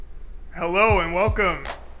Hello and welcome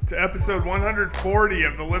to episode 140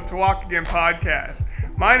 of the Live to Walk Again podcast.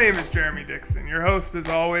 My name is Jeremy Dixon, your host as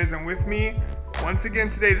always, and with me once again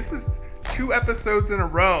today, this is 2 episodes in a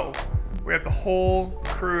row. We have the whole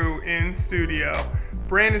crew in studio.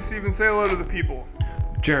 Brandon, Steven, say hello to the people.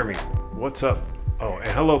 Jeremy, what's up? Oh, and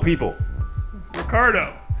hello, people.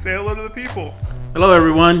 Ricardo, say hello to the people. Hello,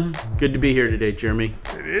 everyone. Good to be here today, Jeremy.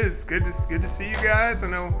 It is good to see you guys. I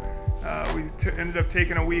know we ended up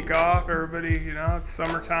taking a week off. Everybody, it's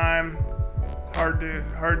summertime. It's hard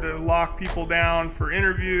to lock people down for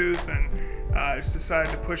interviews, and just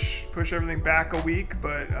decided to push everything back a week.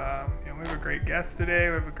 But we have a great guest today.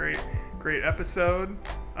 We have a great episode.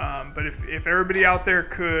 But if everybody out there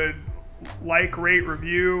could like, rate,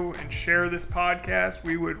 review, and share this podcast,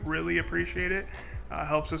 we would really appreciate it.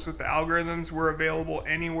 Helps us with the algorithms. We're available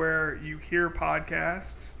anywhere you hear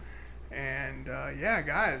podcasts. And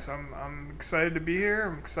guys, I'm excited to be here.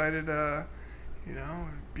 I'm excited.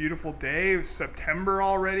 Beautiful day. It was September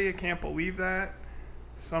already. I can't believe that.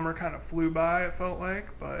 Summer kind of flew by. It felt like,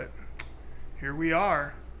 but here we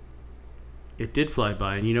are. It did fly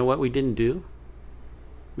by, and you know what we didn't do?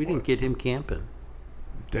 We didn't get him camping.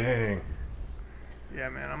 Dang. Yeah,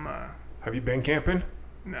 man. Have you been camping?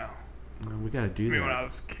 No. Well, we got to do that. When I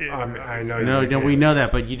was a kid. I know. No, we know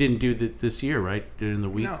that, but you didn't do this year, right? During the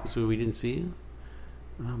week, No. So we didn't see you.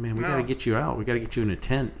 Oh man, we No. got to get you out. We got to get you in a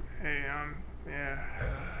tent. Hey,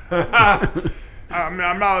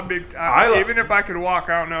 I'm not a big. Even if I could walk,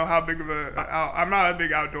 I don't know how big of I'm not a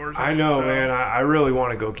big outdoorsman. I know, so. man. I really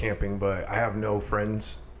want to go camping, but I have no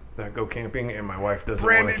friends that go camping, and my wife doesn't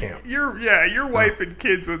want to camp. Your wife and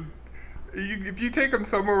kids would. If you take them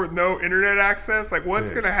somewhere with no internet access, like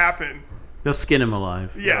what's going to happen? They'll skin him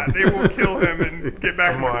alive. Yeah, they will kill him and get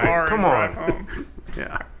back in the car and drive home.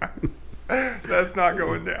 Yeah. That's not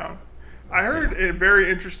going down. I heard a very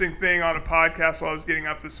interesting thing on a podcast while I was getting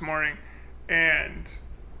up this morning, and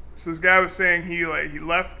so this guy was saying he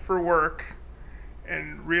left for work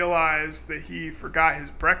and realized that he forgot his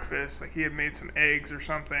breakfast, like he had made some eggs or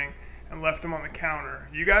something, and left them on the counter.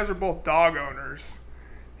 You guys are both dog owners.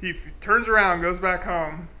 He turns around, goes back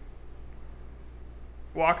home,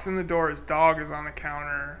 walks in the door, his dog is on the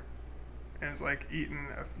counter, and is eating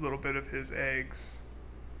a little bit of his eggs.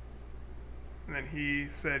 And then he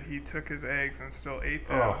said he took his eggs and still ate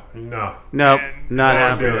them. Oh, no. Nope, And not Isn't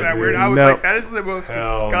happening. that weird? I was Nope. like, that is the most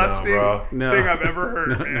Hell disgusting No. thing I've ever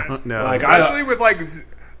heard, man. No. Especially with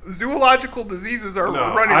zoological diseases are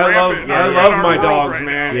running I rampant. love in our my world dogs, right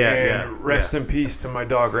man. Yeah, and yeah, rest yeah. in peace to my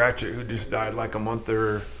dog Ratchet, who just died like a month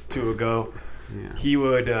or 2 ago. Yeah.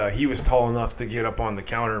 He was tall enough to get up on the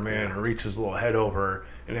counter, man, and reach his little head over.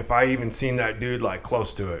 And if I even seen that dude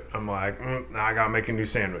close to it, I'm like, now I gotta make a new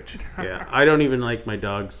sandwich. Yeah, I don't even like my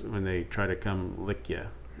dogs when they try to come lick you.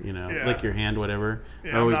 Yeah. Lick your hand, whatever.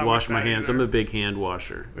 Yeah, I always I'm not wash with my that hands. either. I'm a big hand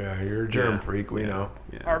washer. Yeah, you're a germ Yeah. freak. We know.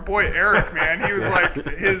 Yeah. Our boy Eric, man, he was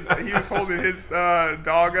he was holding his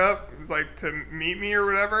dog up, to meet me or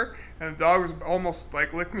whatever, and the dog was almost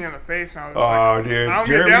licked me on the face, and I was Oh, dude, I don't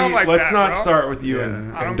Jeremy, get down like let's that, not bro. start with you Yeah.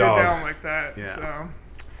 and, I don't and get dogs. down like that. Yeah. So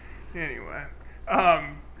anyway,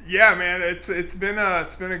 yeah, man, it's been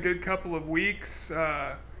a good couple of weeks.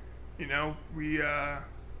 We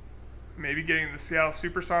maybe getting the Seattle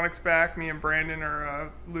Supersonics back. Me and Brandon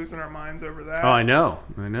are losing our minds over that. Oh, I know.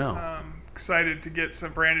 Excited to get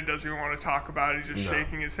some. Brandon doesn't even want to talk about it. He's just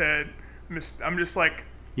shaking his head. I'm just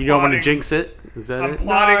You don't want to plotting- jinx it? Is that I'm it?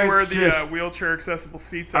 plotting No, where it's the just- wheelchair accessible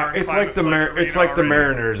seats are. in It's Climate like the Pledge it's Arena like the already.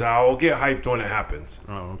 Mariners. I'll get hyped when it happens.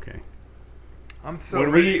 Oh, okay. I'm so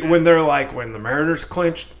When ready, when they're when the Mariners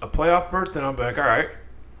clinched a playoff berth, then I'll be like, all right,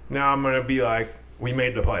 now I'm gonna be like, we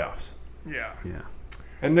made the playoffs. yeah. Yeah.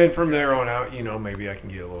 And then from there on out, maybe I can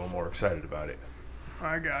get a little more excited about it.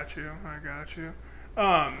 I got you.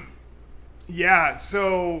 Yeah,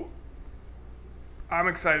 so I'm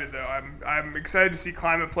excited though. I'm excited to see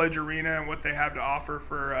Climate Pledge Arena and what they have to offer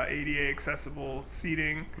for ADA accessible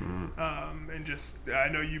seating. And just I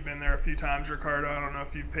know you've been there a few times, Ricardo. I don't know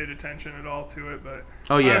if you've paid attention at all to it, but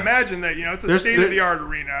Oh, yeah. I imagine that it's a There's- state of the art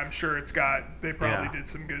arena. I'm sure they probably Yeah. did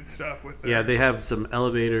some good stuff with it. Yeah, they have some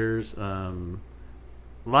elevators,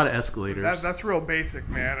 a lot of escalators. That's real basic,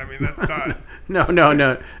 man. I mean, that's not. No.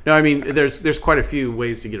 I mean, there's quite a few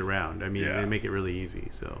ways to get around. I mean, Yeah. they make it really easy.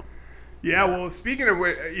 So. Yeah, well, speaking of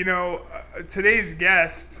which, today's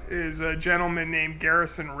guest is a gentleman named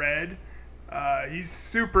Garrison Red. He's a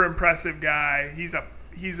super impressive guy. He's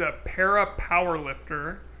a para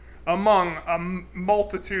powerlifter, among a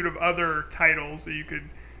multitude of other titles that you could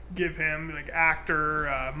give him, like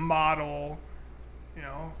actor, model,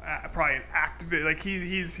 probably an activist. Like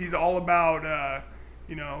he's all about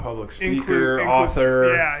public speaker,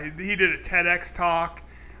 author. Yeah, he did a TEDx talk.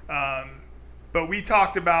 But we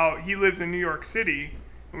talked about, he lives in New York City,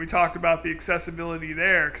 and we talked about the accessibility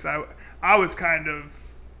there, because I was kind of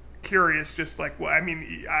curious, just like, well, I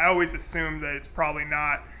mean, I always assumed that it's probably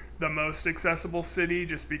not the most accessible city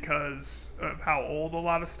just because of how old a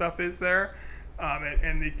lot of stuff is there.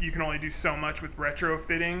 And you can only do so much with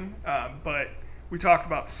retrofitting. But we talked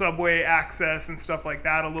about subway access and stuff like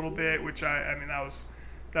that a little bit, which I mean,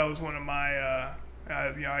 that was one of my,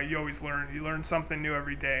 you always learn something new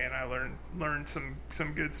every day, and I learned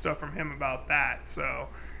some good stuff from him about that. So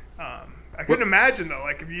I couldn't imagine though,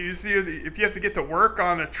 like if you have to get to work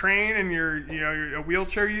on a train and you're a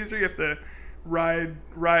wheelchair user, you have to ride,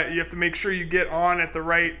 you have to make sure you get on at the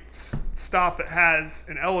right stop that has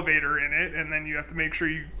an elevator in it, and then you have to make sure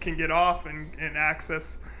you can get off and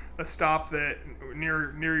access a stop that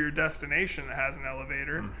near your destination that has an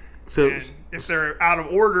elevator. So and if they're out of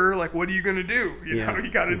order, like, what are you going to do? You know,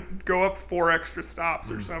 you got to go up 4 extra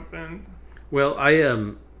stops or something. Well,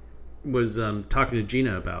 I was talking to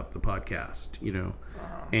Gina about the podcast,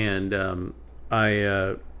 and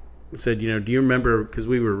I said, do you remember, because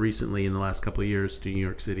we were recently in the last couple of years to New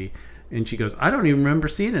York City, and she goes, I don't even remember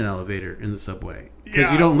seeing an elevator in the subway, because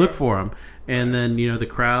you don't look for them. And then, the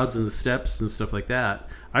crowds and the steps and stuff like that.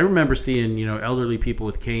 I remember seeing, elderly people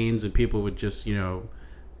with canes, and people would just,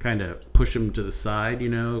 kind of push them to the side,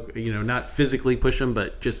 not physically push them,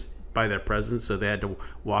 but just by their presence. So they had to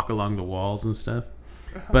walk along the walls and stuff.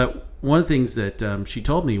 But one of the things that she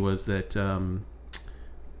told me was that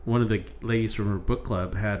one of the ladies from her book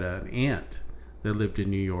club had an aunt that lived in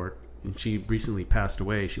New York, and she recently passed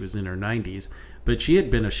away. She was in her 90s, but she had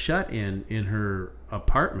been a shut-in in her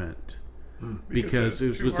apartment because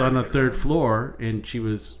it was on the 3rd floor, and she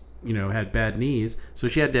was, had bad knees, so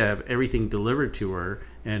she had to have everything delivered to her,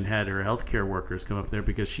 and had her healthcare workers come up there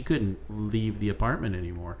because she couldn't leave the apartment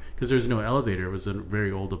anymore because there was no elevator. It was a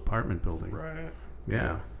very old apartment building. Right.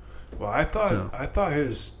 Yeah. Well, I thought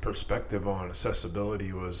his perspective on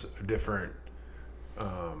accessibility was a different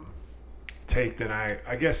take than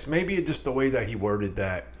I guess maybe just the way that he worded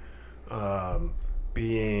that,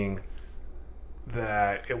 being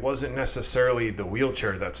that it wasn't necessarily the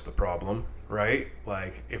wheelchair that's the problem, right?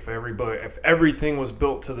 Like if everything was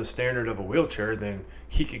built to the standard of a wheelchair, then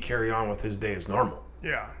he could carry on with his day as normal.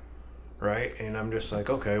 Yeah. Right? And I'm just like,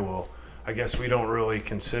 okay, well, I guess we don't really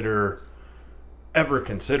ever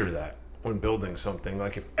consider that when building something.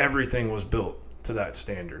 Like if everything was built to that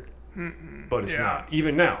standard. But it's not.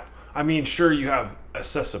 Even now. I mean, sure, you have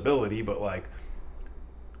accessibility, but like,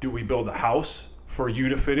 do we build a house for you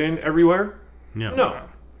to fit in everywhere? No.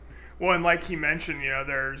 Well, and like he mentioned,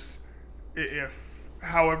 there's, if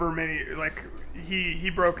however many, like he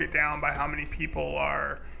broke it down by how many people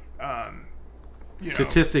are,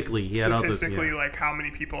 statistically, like how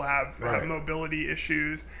many people have mobility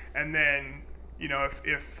issues, and then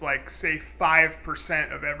if like say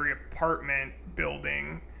 5% of every apartment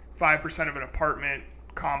building, 5% of an apartment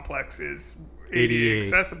complex is ADA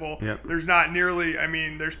accessible. Yep. There's not nearly. I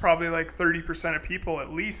mean, there's probably like 30% of people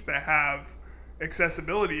at least that have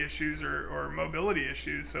accessibility issues or mobility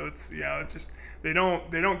issues. So it's it's just they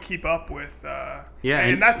don't keep up with.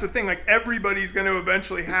 And that's the thing. Like everybody's going to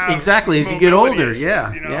eventually have exactly as you get older. Issues,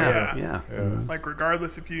 Yeah. Like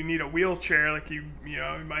regardless if you need a wheelchair, like you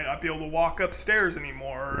might not be able to walk upstairs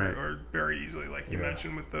anymore or very easily, like you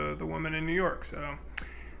mentioned with the woman in New York. So.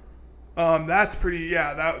 That's pretty,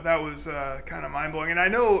 that was kind of mind-blowing. And I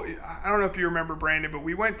don't know if you remember, Brandon, but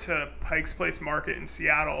we went to Pike's Place Market in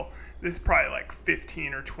Seattle. This is probably like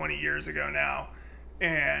 15 or 20 years ago now.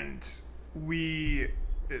 And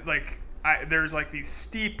there's like these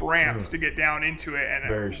steep ramps to get down into it. And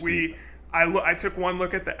very steep. I took one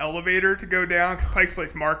look at the elevator to go down, because Pike's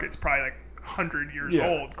Place Market's probably like 100 years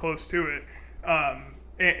old, close to it.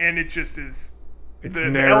 And it just is...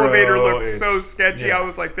 The elevator looked so sketchy. I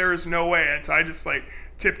was like, there is no way. And so I just like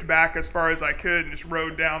tipped back as far as I could and just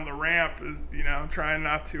rode down the ramp, as trying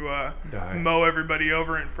not to mow everybody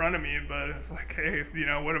over in front of me. But it's like, hey,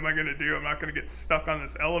 what am I going to do? I'm not going to get stuck on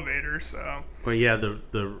this elevator. So. Well, yeah,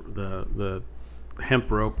 the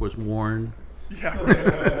hemp rope was worn. Yeah.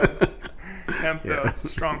 Right. Hemp though, it's a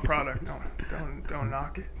strong product. Don't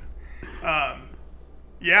knock it.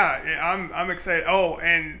 Yeah, I'm excited. Oh,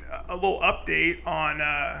 and a little update on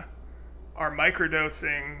our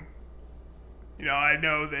microdosing. I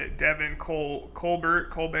know that Devin Colbert,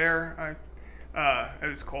 it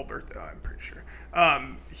was Colbert though, I'm pretty sure.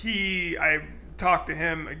 I talked to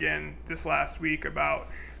him again this last week about,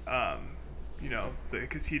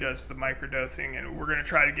 because he does the microdosing, and we're going to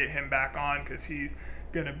try to get him back on, because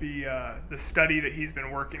going to be the study that he's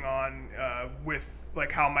been working on with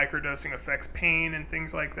like how microdosing affects pain and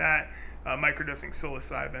things like that. Microdosing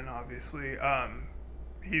psilocybin, obviously.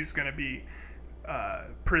 He's going to be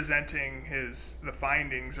presenting the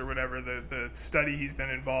findings or whatever. The study he's been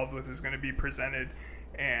involved with is going to be presented,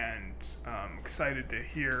 and I'm excited to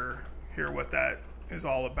hear what that is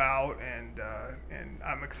all about, and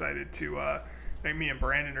I'm excited to. I think me and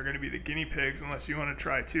Brandon are going to be the guinea pigs, unless you want to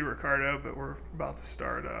try too, Ricardo. But we're about to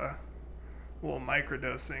start a little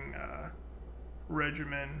microdosing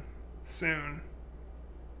regimen soon.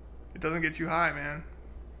 It doesn't get you high, man.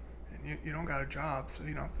 And you don't got a job, so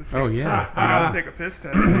you don't have to take, you don't have to take a piss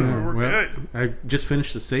test. We're good. I just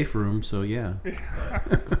finished the safe room, so yeah.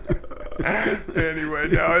 Anyway,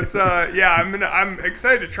 no, it's I'm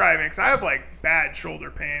excited to try it, man, because I have like bad shoulder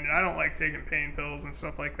pain, and I don't like taking pain pills and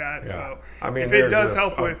stuff like that. Yeah. So I mean, if it does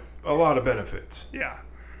help with a lot of benefits. Yeah.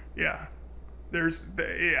 There's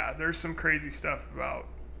some crazy stuff about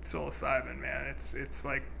psilocybin, man. It's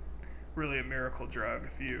like really a miracle drug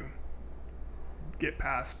if you get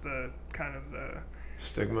past the kind of the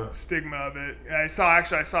stigma of it. I saw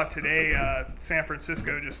today San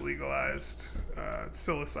Francisco just legalized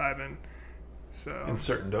psilocybin. So in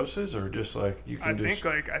certain doses, or just like you can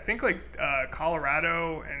I think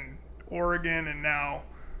Colorado and Oregon, and now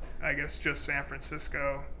I guess just San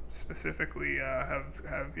Francisco specifically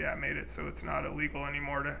have made it so it's not illegal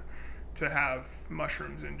anymore to have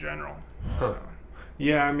mushrooms in general. So.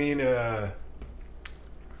 Yeah, I mean,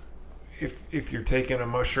 if you're taking a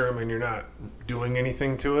mushroom and you're not doing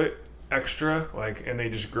anything to it extra, like, and they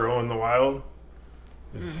just grow in the wild,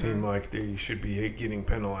 it seem like they should be getting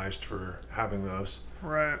penalized for having those.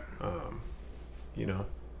 Right. You know.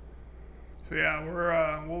 So yeah,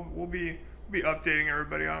 we'll be updating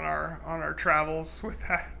everybody on our travels with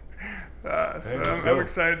that. So I'm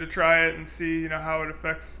excited to try it and see how it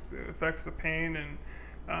affects the pain and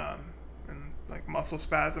like muscle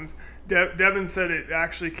spasms. Devin said it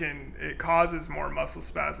actually it causes more muscle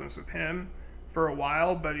spasms with him for a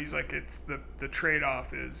while, but he's like it's the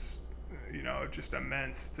trade-off is just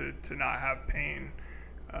immense to not have pain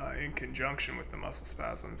in conjunction with the muscle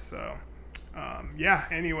spasms. So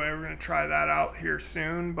anyway, we're gonna try that out here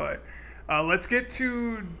soon, but let's get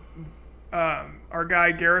to our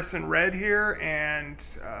guy Garrison Red here, and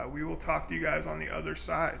we will talk to you guys on the other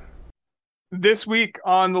side. This week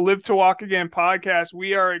on the Live to Walk Again podcast,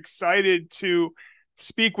 we are excited to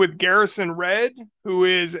speak with Garrison Red, who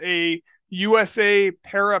is a USA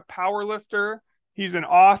para powerlifter. He's an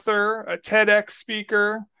author, a TEDx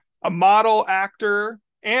speaker, a model, actor,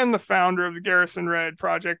 and the founder of the Garrison Red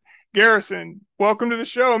Project. Garrison, welcome to the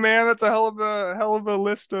show, man. That's a hell of a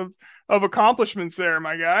list of accomplishments there,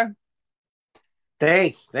 my guy.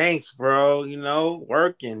 Thanks, bro.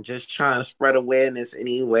 Working, just trying to spread awareness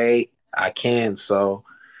any way I can. So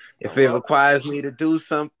if it requires me to do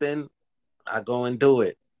something, I go and do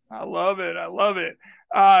it. I love it.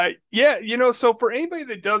 So for anybody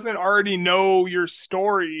that doesn't already know your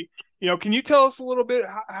story, can you tell us a little bit,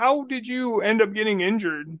 how did you end up getting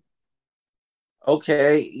injured?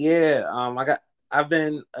 Okay. Yeah. I've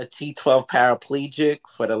been a T12 paraplegic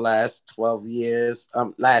for the last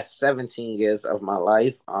 17 years of my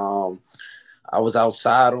life. I was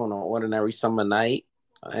outside on an ordinary summer night,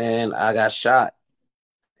 and I got shot,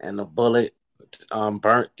 and the bullet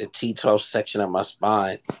burnt the T12 section of my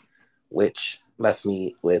spine, which left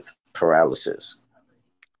me with paralysis.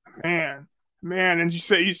 Man, and you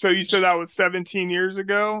said that was 17 years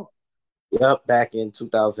ago? Yep, back in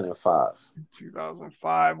 2005.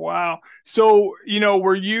 2005. Wow. So,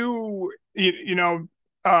 were you,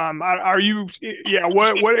 are you,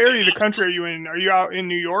 what area of the country are you in? Are you out in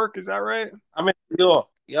New York? Is that right? I'm in New York.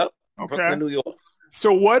 Yep. Okay. Brooklyn, New York.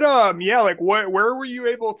 So what, where were you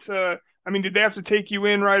able to, did they have to take you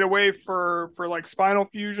in right away for like spinal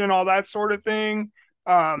fusion, all that sort of thing?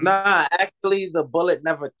 Nah, actually the bullet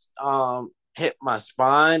never, hit my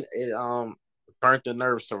spine. It, burnt the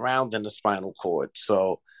nerve surrounding the spinal cord.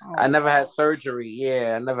 So I never had surgery.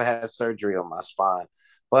 Yeah, I never had surgery on my spine.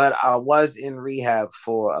 But I was in rehab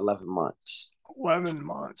for 11 months. 11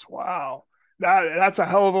 months. Wow. That's a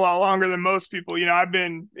hell of a lot longer than most people. I've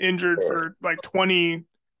been injured for like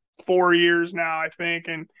 24 years now, I think.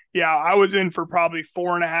 And I was in for probably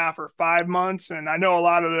 4.5 or 5 months. And I know a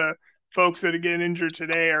lot of the folks that get injured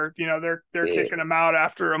today are, they're kicking them out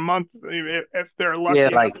after a month if they're lucky. Yeah,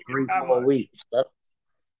 like 3-4 weeks.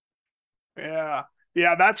 Yeah,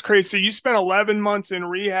 that's crazy. So you spent 11 months in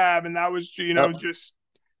rehab, and that was just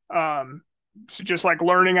like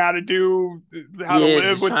learning how to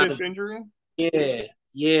live with this injury. Yeah,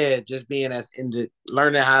 yeah, just being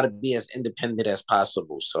learning how to be as independent as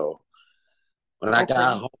possible. So when I got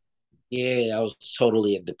Okay. home, yeah, I was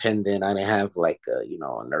totally independent. I didn't have like a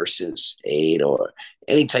nurse's aid or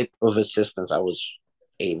any type of assistance. I was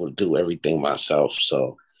able to do everything myself.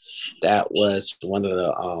 So that was one of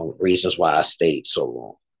the reasons why I stayed so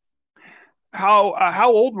long.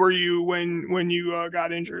 How old were you when you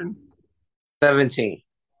got injured? 17.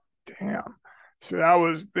 Damn. So that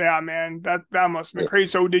was, yeah, man. That must have been Yeah.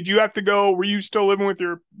 crazy. So did you have to go? Were you still living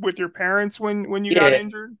with your parents when you got Yeah,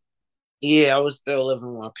 injured? yeah, I was still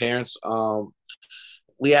living with my parents.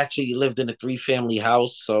 We actually lived in a three-family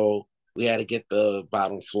house, so we had to get the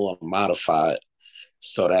bottom floor modified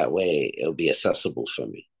so that way it'll be accessible for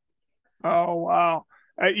me. Oh wow.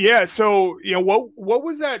 Yeah. So what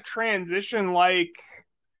was that transition like?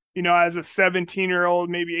 As a 17-year-old,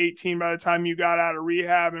 maybe 18 by the time you got out of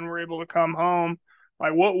rehab and were able to come home.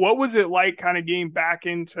 Like what was it like kind of getting back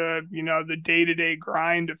into, the day-to-day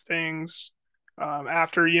grind of things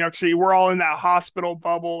after, see, we're all in that hospital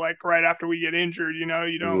bubble, like right after we get injured, you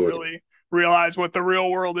don't Yeah. really realize what the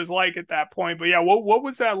real world is like at that point. But yeah, what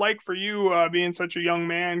was that like for you being such a young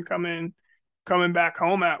man coming back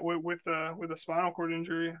home with a spinal cord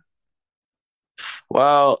injury?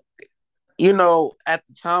 Well, at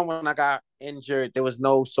the time when I got injured, there was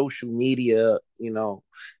no social media,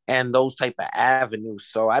 and those type of avenues.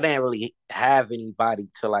 So I didn't really have anybody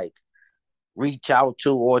to like reach out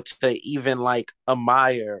to or to even like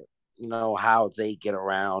admire, how they get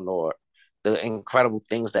around or the incredible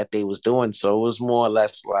things that they was doing. So it was more or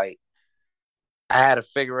less like I had to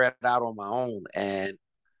figure it out on my own. And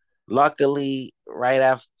luckily, right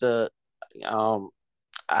after um,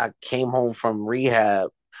 I came home from rehab,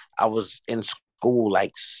 I was in school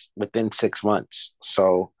like within 6 months.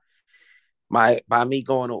 So by me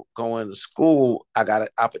going to school, I got an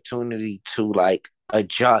opportunity to like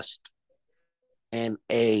adjust in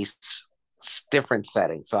a different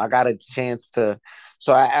setting. So I got a chance to.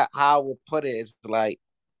 So how I would put it is like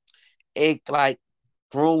it like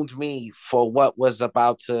groomed me for what was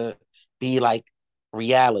about to be like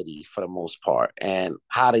reality for the most part and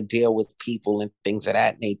how to deal with people and things of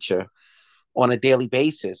that nature on a daily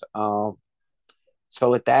basis. So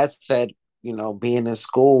with that said, being in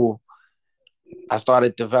school, I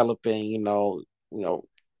started developing,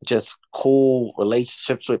 just cool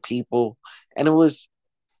relationships with people. And it was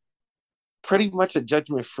pretty much a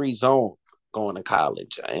judgment free zone going to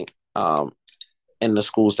college, in the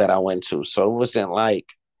schools that I went to. So it wasn't like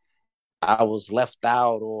I was left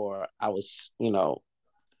out or I was,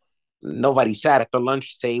 nobody sat at the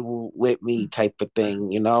lunch table with me type of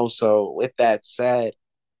thing. So with that said,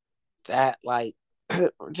 that like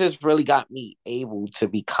just really got me able to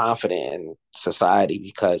be confident in society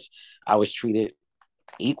because I was treated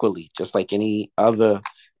equally, just like any other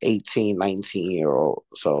 18, 19-year old.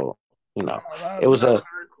 So, Oh, it was that's a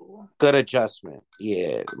very cool. good adjustment.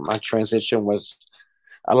 Yeah, my transition was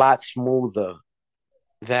a lot smoother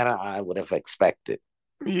than I would have expected.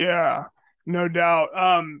 Yeah, no doubt.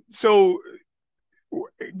 So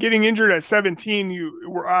getting injured at 17,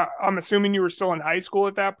 I'm assuming you were still in high school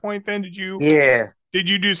at that point then. Yeah. Did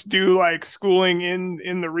you just do like schooling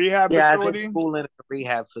in the rehab Yeah, I did facility? school in a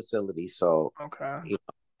rehab facility. So, Okay. you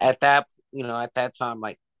at that time,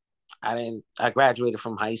 like I graduated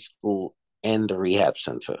from high school in the rehab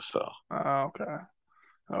center. So, Okay.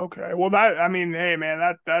 Okay. Well, I mean, hey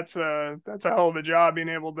man, that's a hell of a job being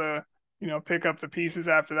able to, pick up the pieces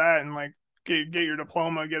after that and like get your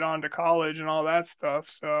diploma, get on to college and all that stuff.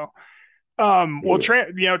 So, well,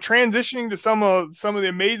 yeah. transitioning to some of the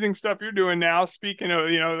amazing stuff you're doing now. Speaking of,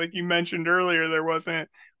 like you mentioned earlier,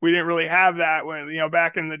 we didn't really have that when,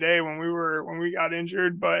 back in the day when we got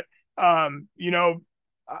injured. But, I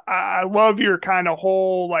love your kind of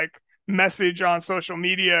whole like message on social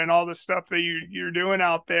media and all the stuff that you're doing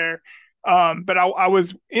out there. But I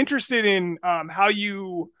was interested in how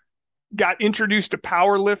you got introduced to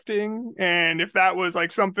powerlifting and if that was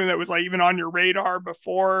like something that was like even on your radar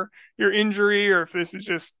before your injury or if this is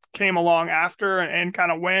just came along after and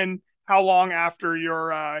kind of how long after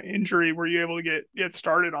your injury were you able to get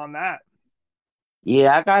started on that?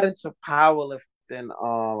 Yeah, I got into powerlifting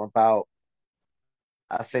about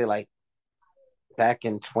I say like back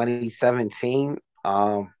in 2017.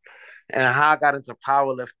 And how I got into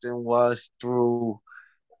powerlifting was through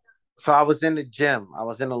so I was in the gym. I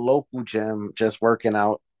was in a local gym just working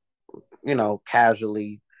out,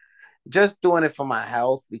 casually, just doing it for my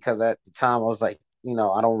health because at the time I was like, I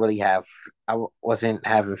don't really wasn't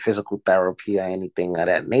having physical therapy or anything of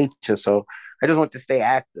that nature. So I just wanted to stay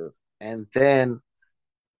active. And then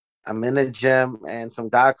I'm in the gym and some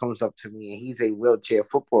guy comes up to me and he's a wheelchair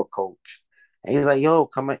football coach. And he's like, yo,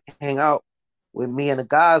 come and hang out with me and the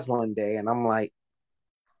guys one day. And I'm like,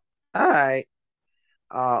 all right.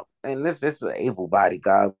 And this is an able-bodied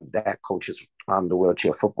guy that coaches the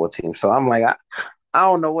wheelchair football team. So I'm like, I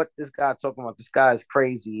don't know what this guy talking about. This guy is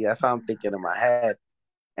crazy. That's how I'm thinking in my head.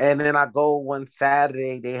 And then I go one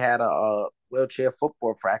Saturday, they had a wheelchair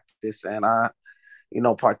football practice, and I,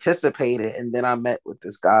 participated. And then I met with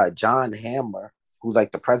this guy, John Hamler, who's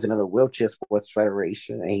like the president of the Wheelchair Sports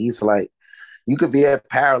Federation. And he's like, you could be a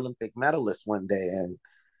Paralympic medalist one day. And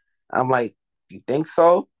I'm like, you think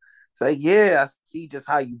so? It's like, yeah, I see just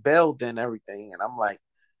how you build and everything. And I'm like,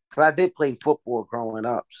 because I did play football growing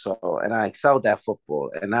up. So, and I excelled at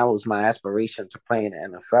football. And that was my aspiration to play in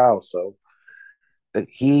the NFL. So,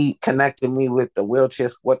 he connected me with the wheelchair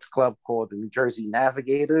sports club called the New Jersey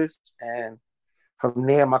Navigators. And from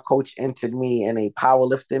there, my coach entered me in a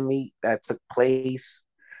powerlifting meet that took place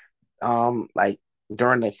like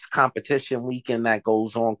during this competition weekend that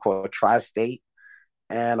goes on called Tri-State.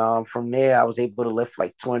 And from there, I was able to lift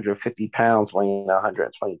like 250 pounds, weighing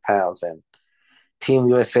 120 pounds. And Team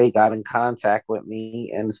USA got in contact with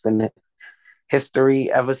me, and it's been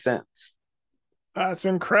history ever since. That's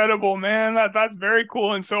incredible, man. That's very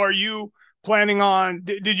cool. And so, are you planning on?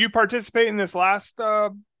 Did you participate in this last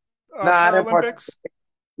Nah, I didn't Paralympics? participate.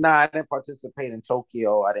 Nah, I didn't participate in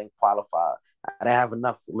Tokyo. I didn't qualify. I didn't have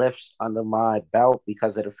enough lifts under my belt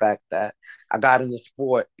because of the fact that I got in the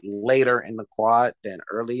sport later in the quad than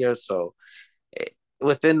earlier. So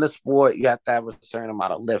within the sport, you have to have a certain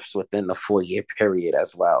amount of lifts within the 4 year period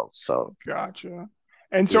as well. So Gotcha.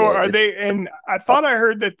 And so, yeah, are they? And I thought I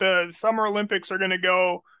heard that the Summer Olympics are going to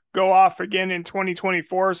go off again in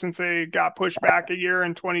 2024 since they got pushed back a year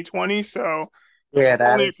in 2020. So yeah,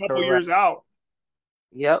 that only a is couple correct. years out.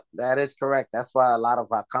 Yep, that is correct. That's why a lot of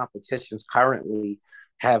our competitions currently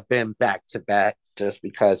have been back to back, just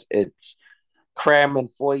because it's cramming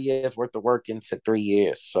 4 years worth of work into 3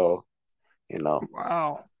 years. So you know.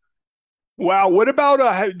 Wow. Wow. What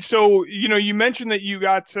about so you mentioned that you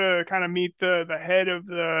got to kind of meet the head of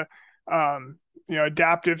the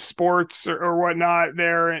adaptive sports or whatnot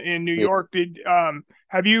there in New Yeah. York. Did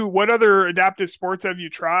have you what other adaptive sports have you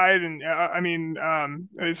tried? And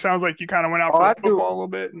it sounds like you kind of went out Oh, for the I do. football a little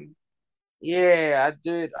bit. And Yeah,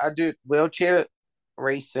 I did wheelchair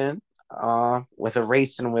racing, with a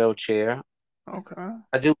racing wheelchair. okay.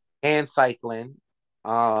 I do hand cycling.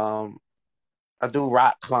 Um, I do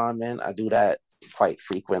rock climbing. I do that quite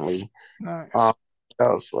frequently. Nice. Um,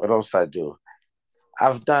 what else I do?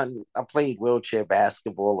 I played wheelchair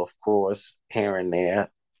basketball, of course, here and there.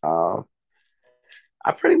 Um,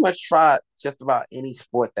 I pretty much tried just about any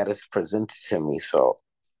sport that is presented to me. So,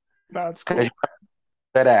 That's because cool.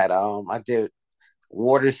 you're good at, I did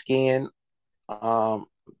water skiing, um,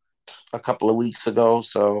 a couple of weeks ago.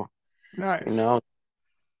 So, you Nice. know,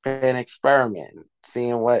 an experiment,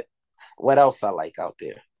 seeing what else I like out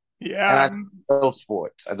there. And Yeah. I those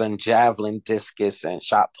sports. I've done javelin, discus, and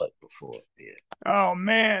shot put before. Yeah. Oh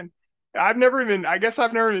man. I guess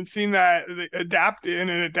I've never even seen that adapt in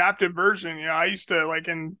an adaptive version. I used to like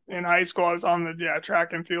in high school, I was on the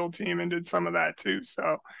track and field team and did some of that too.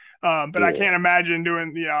 So, but I Yeah. can't imagine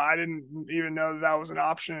doing, I didn't even know that was an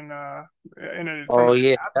option, from Oh an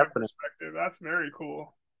yeah, adaptive definitely. perspective. That's very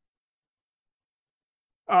cool.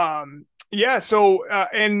 Yeah. So,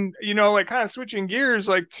 and like kind of switching gears,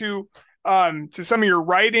 like to some of your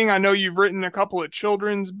writing. I know you've written a couple of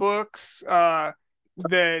children's books,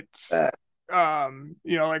 that Uh,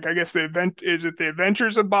 like I guess the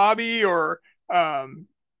Adventures of Bobby or um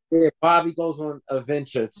yeah, Bobby goes on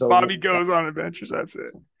adventure. So Bobby Goes on Adventures. That's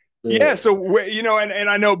it. Yeah, yeah, so and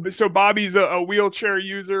I know, so Bobby's a wheelchair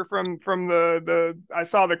user from the I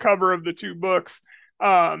saw the cover of the two books.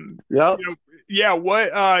 yep. Yeah. What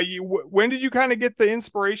when did you kind of get the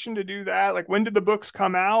inspiration to do that? Like when did the books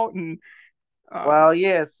come out? And Well,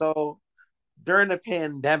 yeah. So during the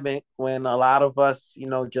pandemic, when a lot of us,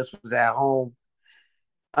 just was at home,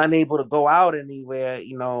 unable to go out anywhere,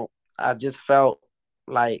 I just felt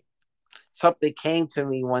like something came to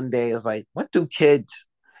me one day. It's like, what do kids,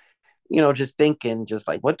 just thinking, just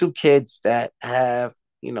like, what do kids that have,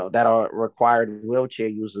 that are required wheelchair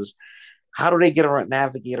users, how do they get around,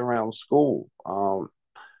 navigate around school?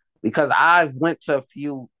 Because I've went to a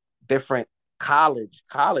few different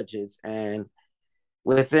colleges, and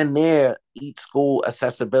within there, each school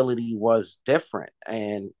accessibility was different.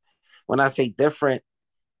 And when I say different,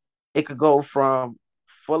 it could go from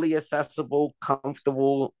fully accessible,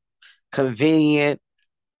 comfortable, convenient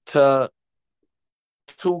to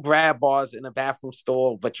two grab bars in a bathroom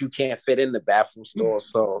stall, but you can't fit in the bathroom stall.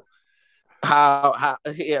 So how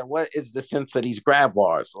yeah, what is the sense of these grab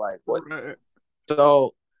bars? Like what? Right.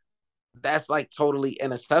 So that's like totally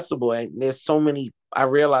inaccessible. And there's so many. I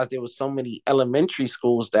realized there was so many elementary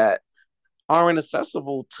schools that aren't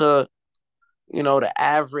accessible to the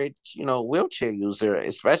average wheelchair user,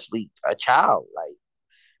 especially a child. Like,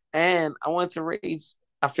 and I want to raise.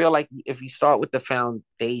 I feel like if you start with the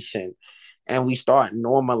foundation, and we start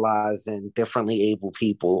normalizing differently able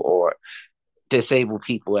people or disabled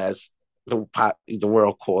people, as the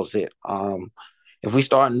world calls it. If we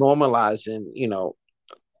start normalizing,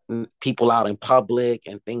 people out in public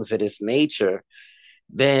and things of this nature,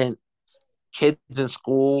 then kids in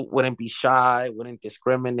school wouldn't be shy, wouldn't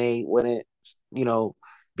discriminate, wouldn't, you know,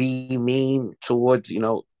 be mean towards,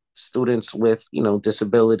 students with,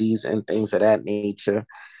 disabilities and things of that nature.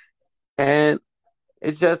 And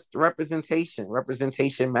it's just representation.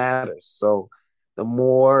 Representation matters. So the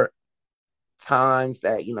more times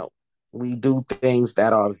that, we do things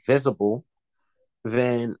that are visible,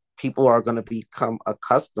 then people are going to become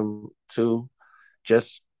accustomed to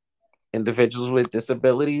just individuals with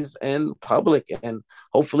disabilities in public. And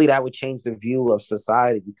hopefully that would change the view of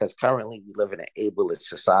society, because currently we live in an ableist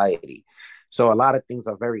society. So a lot of things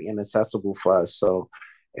are very inaccessible for us. So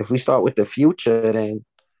if we start with the future, then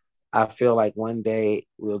I feel like one day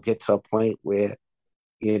we'll get to a point where,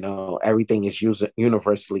 everything is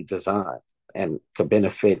universally designed and could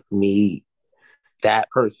benefit me,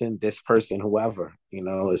 that person, this person, whoever.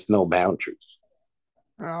 It's no boundaries.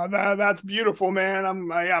 That's beautiful, man.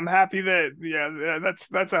 I'm happy that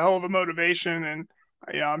that's a hell of a motivation, and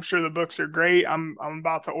I'm sure the books are great. I'm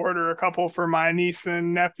about to order a couple for my niece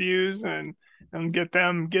and nephews, and get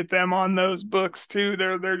them on those books too.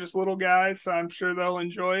 They're just little guys, so I'm sure they'll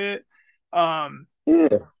enjoy it.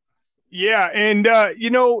 Yeah. Yeah, and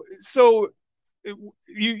so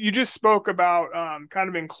you just spoke about kind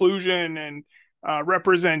of inclusion and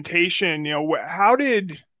representation. How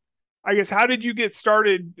did you get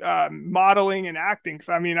started modeling and acting? Because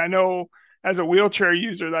I mean, I know as a wheelchair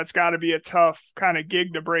user, that's got to be a tough kind of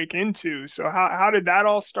gig to break into. So how did that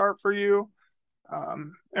all start for you?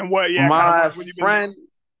 And what, yeah, kind of My what you've been friend, doing?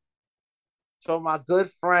 so my good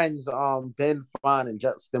friends, Ben Fon and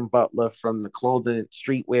Justin Butler from the clothing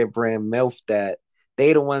streetwear brand MILF, that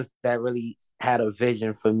they the ones that really had a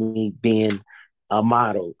vision for me being a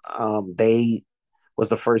model. They was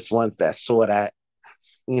the first ones that saw that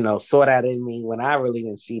in me when I really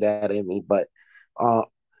didn't see that in me. But uh,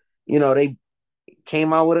 they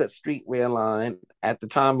came out with a streetwear line. At the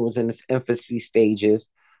time, it was in its infancy stages,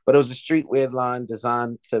 but it was a streetwear line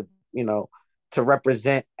designed to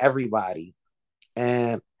represent everybody.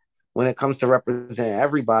 And when it comes to represent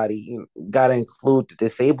everybody, you got to include the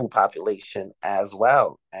disabled population as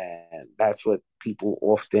well. And that's what people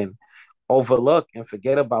often overlook and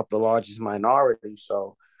forget about, the largest minority.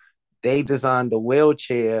 So they designed the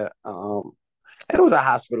wheelchair. And it was a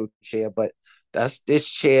hospital chair, but this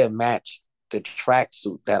chair matched the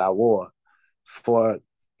tracksuit that I wore for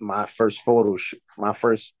my first photo shoot, my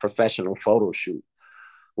first professional photo shoot,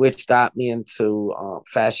 which got me into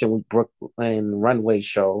Fashion Week Brooklyn runway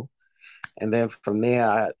show. And then from there,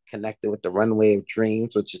 I connected with the Runway of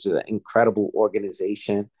Dreams, which is an incredible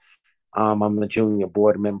organization. I'm a junior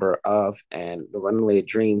board member of, and the Runway of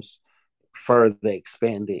Dreams further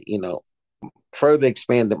expanded,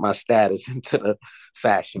 my status into the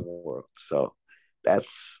fashion world. So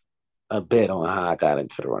that's a bit on how I got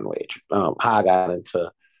into the runway, how I got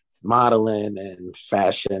into modeling and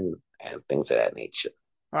fashion and things of that nature.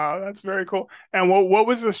 Oh, that's very cool. And what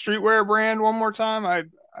was the streetwear brand one more time? I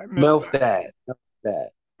missed Milf that. Dad. Milf Dad.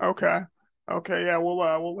 Okay. Okay. Yeah,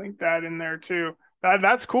 we'll link that in there too.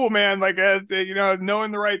 That's cool, man. Like,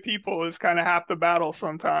 knowing the right people is kind of half the battle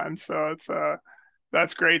sometimes. So it's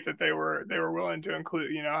that's great that they were willing to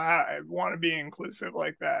include. I want to be inclusive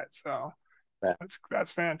like that. So Yeah.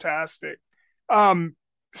 that's fantastic. Um.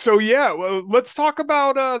 So yeah, well, let's talk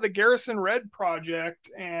about the Garrison Red project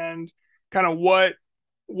and kind of what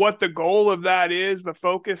the goal of that is, the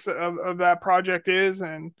focus of that project is,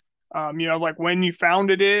 and like when you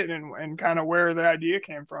founded it and kind of where the idea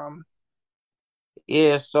came from.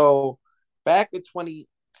 Yeah. So back in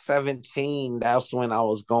 2017, that's when I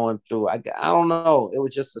was going through. I don't know. It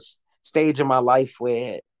was just a stage in my life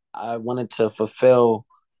where I wanted to fulfill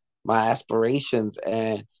my aspirations,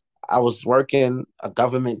 and I was working a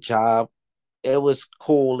government job. It was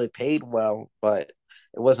cool. It paid well, but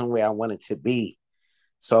it wasn't where I wanted to be.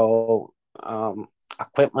 So I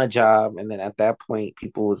quit my job, and then at that point,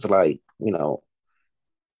 people was like,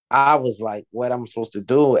 I was like, what I'm supposed to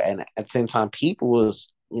do. And at the same time, people was,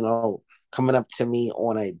 coming up to me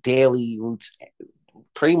on a daily,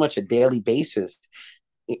 pretty much a daily basis,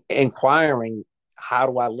 inquiring, how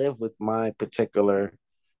do I live with my particular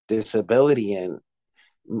disability? And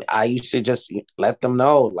I used to just let them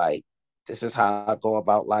know, like, this is how I go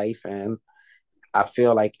about life. And I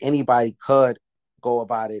feel like anybody could go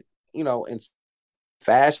about it, in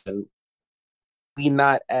fashion. We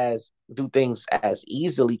not as do things as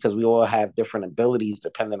easily because we all have different abilities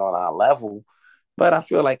depending on our level. But I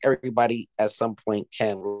feel like everybody at some point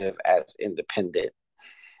can live as independent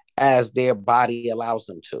as their body allows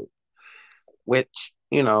them to, which,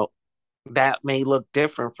 that may look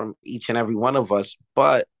different from each and every one of us.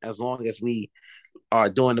 But as long as we are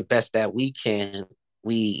doing the best that we can,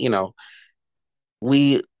 we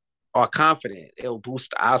are confident. It'll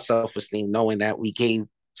boost our self esteem knowing that we gave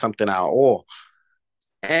something our all.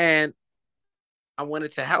 And I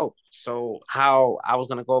wanted to help. So how I was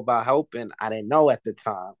gonna go about helping, I didn't know at the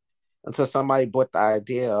time until somebody brought the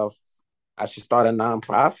idea of I should start a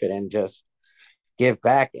nonprofit and just give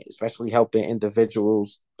back, especially helping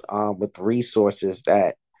individuals with resources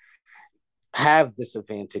that have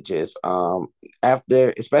disadvantages.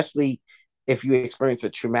 After, especially if you experience a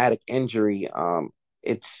traumatic injury,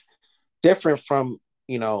 it's different from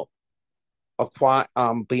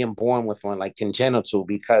being born with one, like congenital,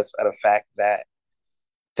 because of the fact that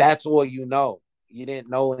that's all you know. You didn't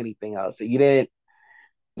know anything else. You didn't,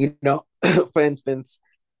 for instance,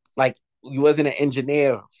 like you wasn't an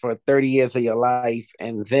engineer for 30 years of your life,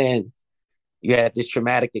 and then you had this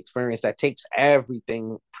traumatic experience that takes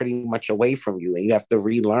everything pretty much away from you, and you have to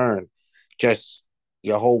relearn just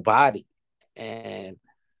your whole body. And,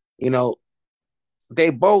 you know, they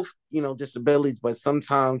both, disabilities, but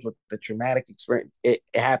sometimes with the traumatic experience, it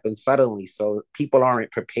happens suddenly. So people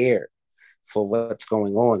aren't prepared for what's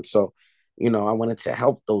going on. So, I wanted to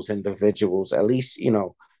help those individuals at least,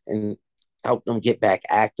 and help them get back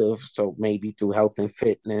active. So maybe through health and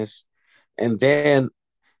fitness. And then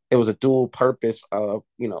it was a dual purpose of,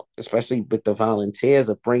 especially with the volunteers,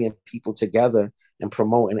 of bringing people together and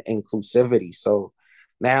promoting inclusivity. So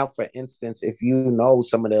now, for instance, if you know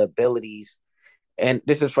some of the abilities, and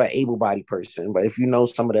this is for an able-bodied person, but if you know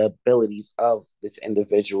some of the abilities of this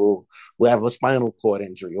individual who have a spinal cord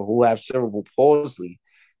injury or who have cerebral palsy,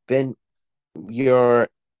 then your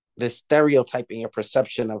the stereotype and your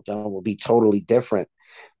perception of them will be totally different,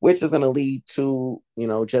 which is going to lead to,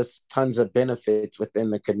 just tons of benefits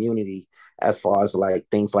within the community as far as like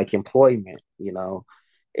things like employment.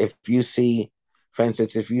 If you see, for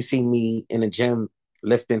instance, if you see me in a gym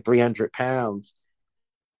lifting 300 pounds,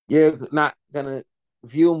 you're not going to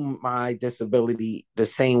view my disability the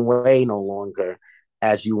same way no longer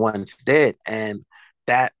as you once did. And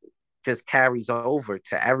that just carries over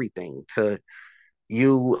to everything, to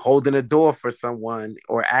you holding a door for someone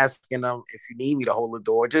or asking them if you need me to hold the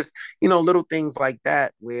door, just, little things like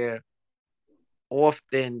that, where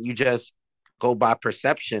often you just go by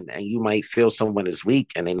perception and you might feel someone is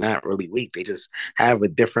weak and they're not really weak. They just have a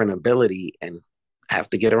different ability and have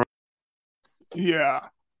to get around. Yeah.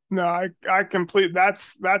 No, I complete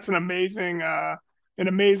that's an amazing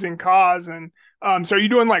cause. And so are you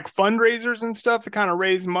doing like fundraisers and stuff to kind of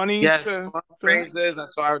raise money Yes, to fundraisers.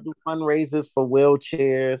 That's why I do fundraisers for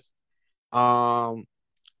wheelchairs, um,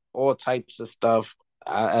 all types of stuff.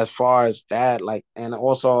 As far as that, like, and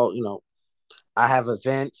also, I have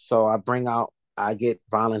events, so I get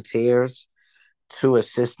volunteers to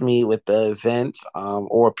assist me with the event,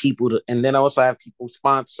 or and then I also have people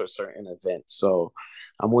sponsor certain events. So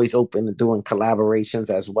I'm always open to doing collaborations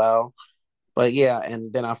as well. But yeah,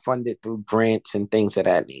 and then I fund it through grants and things of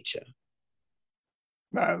that nature.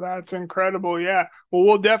 that's incredible. Yeah. Well,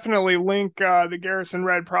 we'll definitely link the Garrison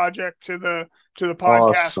Red project to the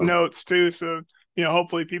podcast Awesome. notes too. So,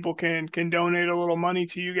 hopefully people can donate a little money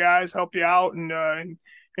to you guys, help you out, and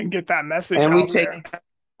get that message And we out take, there.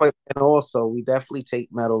 and also we definitely take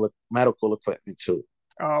medical equipment too.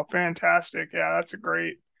 Oh, fantastic. Yeah, that's a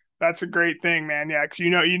great thing, man. Yeah, because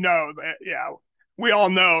that, yeah, we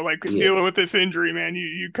all know, like, Yeah. dealing with this injury, man,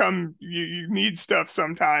 you need stuff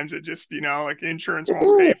sometimes that just, like, insurance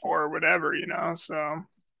won't pay for or whatever, so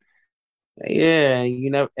Yeah,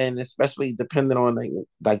 and especially depending on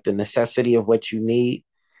like the necessity of what you need,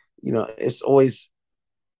 it's always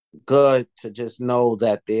good to just know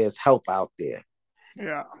that there's help out there.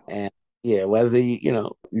 yeah. And yeah, whether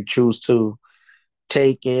you choose to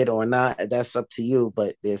take it or not, that's up to you,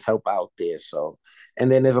 but there's help out there. So,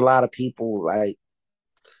 and then there's a lot of people like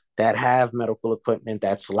that have medical equipment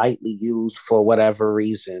that's lightly used for whatever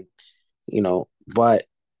reason, but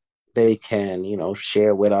they can,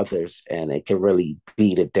 share with others, and it can really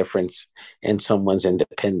be the difference in someone's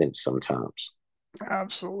independence sometimes.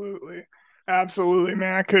 Absolutely. Absolutely,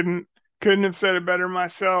 man. I couldn't have said it better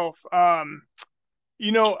myself.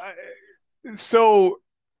 You know, so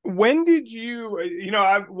when did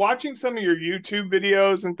I'm watching some of your YouTube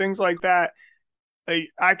videos and things like that. Like,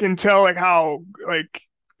 I can tell like how like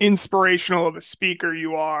inspirational of a speaker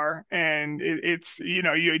you are, and it's you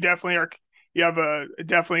definitely are. You have a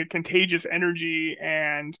definitely a contagious energy,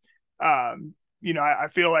 and I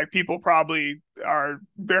feel like people probably are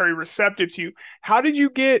very receptive to you. How did you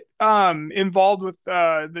get involved with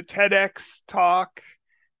the TEDx talk,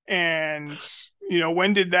 and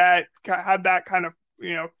when did that had that kind of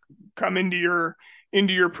come into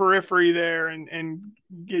your periphery there and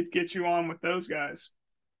get you on with those guys?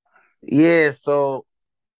 Yeah, so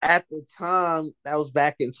at the time, that was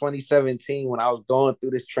back in 2017 when I was going through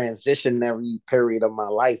this transitionary period of my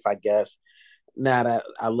life, I guess. Now that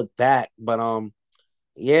I look back, but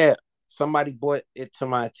yeah, somebody brought it to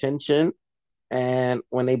my attention, and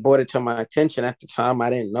when they brought it to my attention at the time, I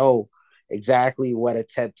didn't know exactly what a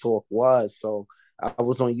TED Talk was. So I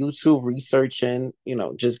was on YouTube researching,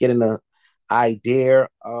 just getting an idea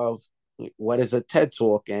of what is a TED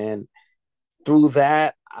Talk, and through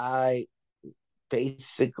that, I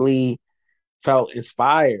basically felt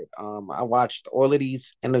inspired. I watched all of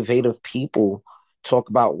these innovative people talk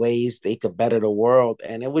about ways they could better the world,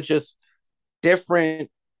 and it was just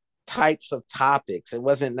different types of topics. It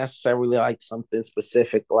wasn't necessarily like something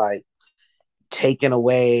specific, like taking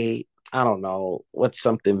away. I don't know what's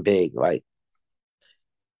something big. Like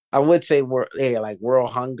I would say, like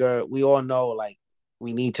world hunger. We all know like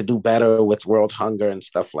we need to do better with world hunger and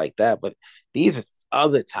stuff like that. But these are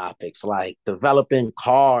other topics like developing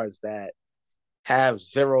cars that have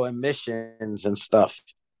zero emissions and stuff.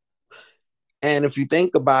 And if you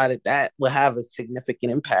think about it, that will have a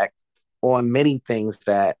significant impact on many things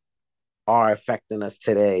that are affecting us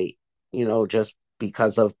today, just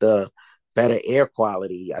because of the better air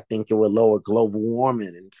quality. I think it would lower global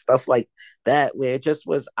warming and stuff like that, where it just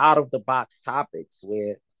was out of the box topics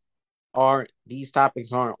where aren't these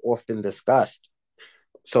topics aren't often discussed.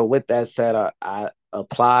 So with that said, I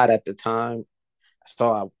applied at the time.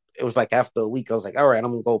 So it was like after a week, I was like, all right,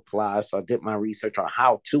 I'm gonna go apply. So I did my research on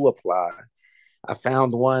how to apply. I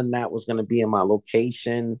found one that was gonna be in my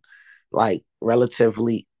location, like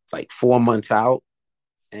relatively like 4 months out,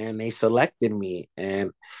 and they selected me.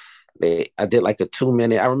 And I did like a 2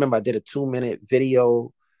 minute. I remember I did a 2 minute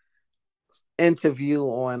video interview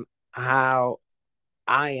on how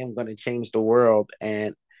I am going to change the world.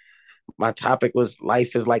 And my topic was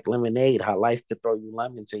life is like lemonade, how life could throw you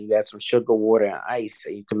lemons and you add some sugar, water, and ice,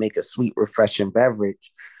 and you can make a sweet, refreshing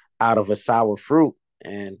beverage out of a sour fruit.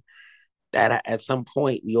 And that at some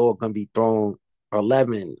point, we all going to be thrown a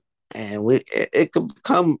lemon. And it could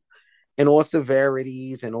come in all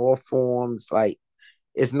severities and all forms. Like,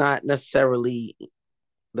 it's not necessarily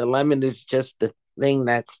the lemon is just the thing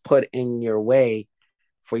that's put in your way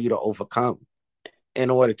for you to overcome in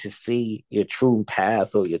order to see your true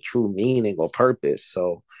path or your true meaning or purpose.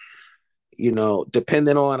 So,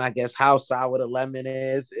 depending on, I guess, how sour the lemon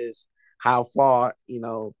is how far,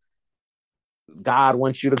 God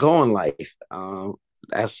wants you to go in life.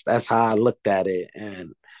 That's how I looked at it.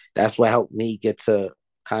 And that's what helped me get to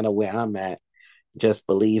kind of where I'm at, just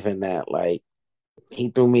believing that, like, he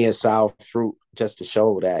threw me a sour fruit just to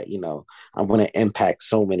show that, I'm going to impact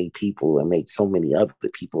so many people and make so many other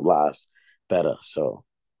people's lives better. So,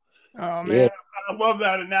 Oh yeah. man, I love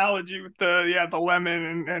that analogy with the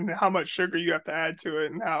lemon and how much sugar you have to add to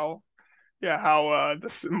it, and how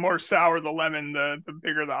the more sour the lemon, the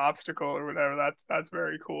bigger the obstacle or whatever. That's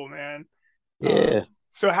very cool, man. Yeah.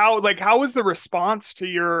 So how was the response to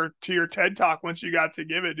your TED talk once you got to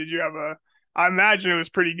give it? Did you have a I imagine it was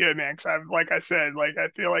pretty good, man. Because like I said, like I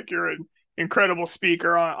feel like you're an incredible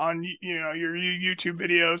speaker on your YouTube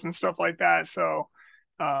videos and stuff like that. So,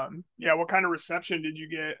 yeah, what kind of reception did you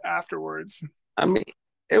get afterwards? I mean,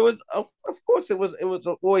 it was, of course, it was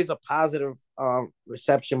always a positive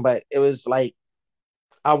reception, but it was like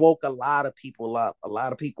I woke a lot of people up. A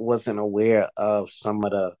lot of people wasn't aware of some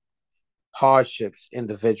of the hardships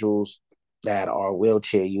individuals that are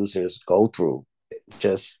wheelchair users go through.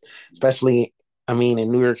 Just especially, I mean,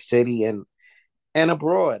 in New York City and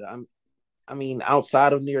abroad. I mean,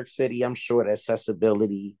 outside of New York City, I'm sure that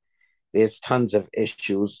accessibility, there's tons of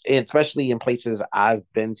issues, and especially in places I've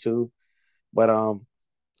been to. But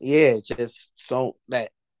yeah, just so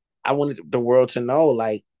that I wanted the world to know,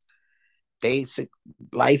 like, basic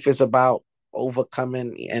life is about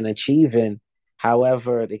overcoming and achieving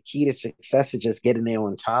However, the key to success is just getting there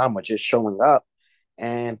on time or just showing up.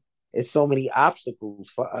 And it's so many obstacles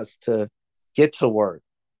for us to get to work,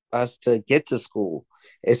 us to get to school,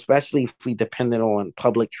 especially if we depended on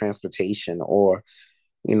public transportation or,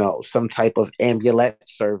 some type of ambulance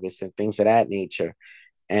service and things of that nature.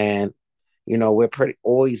 And, we're pretty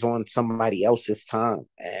always on somebody else's time.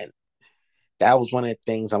 And that was one of the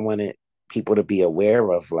things I wanted people to be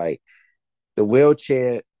aware of. Like, the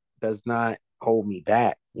wheelchair does not hold me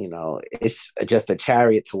back. It's just a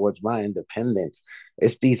chariot towards my independence.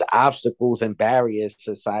 It's these obstacles and barriers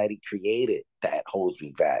society created that holds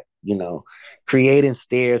me back. Creating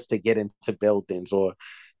stairs to get into buildings, or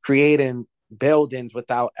creating buildings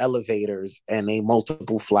without elevators and a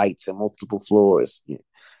multiple flights and multiple floors.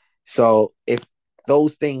 So if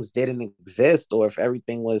those things didn't exist, or if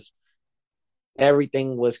everything was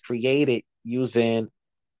created using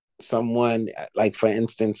someone, like, for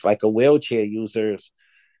instance, like a wheelchair user's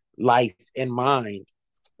life in mind,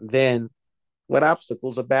 then what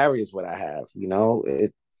obstacles or barriers would I have?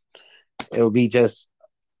 It would be just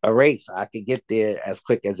a race. I could get there as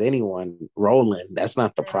quick as anyone rolling. That's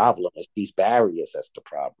not the problem. It's these barriers that's the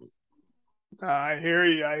problem. I hear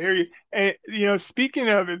you. I hear you. And speaking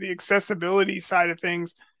of the accessibility side of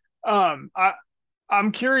things,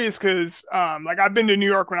 I'm curious because like, I've been to New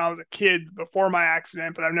York when I was a kid before my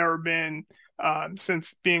accident, but I've never been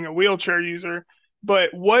since being a wheelchair user. But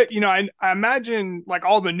I imagine, like,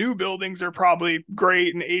 all the new buildings are probably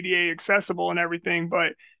great and ADA accessible and everything.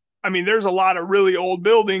 But I mean, there's a lot of really old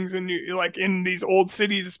buildings in these old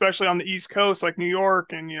cities, especially on the East Coast, like New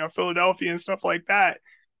York and Philadelphia and stuff like that.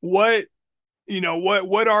 What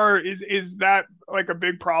is that, like, a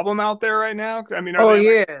big problem out there right now? I mean, are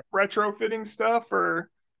they like retrofitting stuff,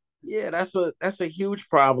 or? Yeah, that's a huge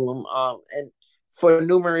problem. And for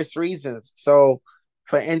numerous reasons. So,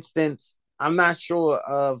 for instance, I'm not sure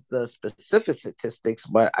of the specific statistics,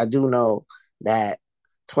 but I do know that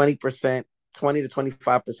 20%, 20 to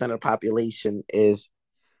 25% of the population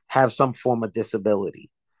have some form of disability.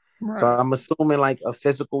 Right. So I'm assuming, like, a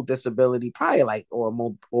physical disability, probably, like,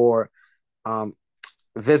 or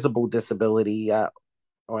visible disability,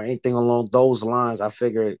 or anything along those lines. I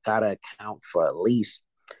figure it gotta account for at least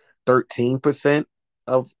 13%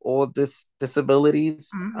 of all disabilities.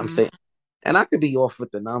 Mm-hmm. I'm saying, and I could be off with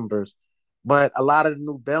the numbers, but a lot of the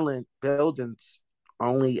new buildings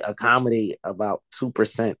only accommodate about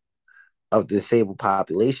 2% of the disabled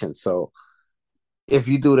population. So if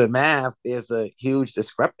you do the math, there's a huge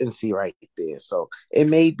discrepancy right there. So it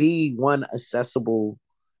may be one accessible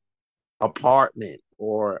apartment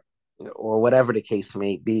or whatever the case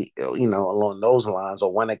may be, along those lines,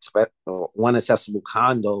 or one accessible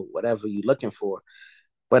condo, whatever you're looking for,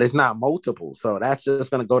 but it's not multiple. So that's just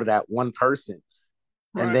going to go to that one person.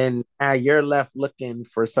 Right. And then now you're left looking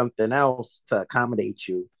for something else to accommodate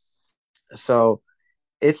you. So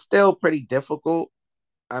it's still pretty difficult.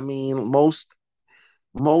 I mean, most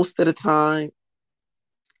of the time,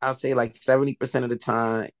 I'll say like 70% of the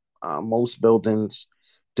time, most buildings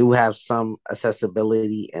do have some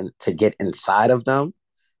accessibility and to get inside of them,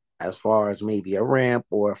 as far as maybe a ramp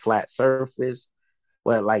or a flat surface.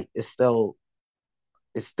 But, like, it's still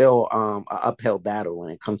an uphill battle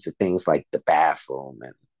when it comes to things like the bathroom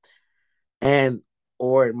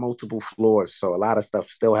or multiple floors. So a lot of stuff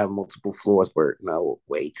still have multiple floors, but no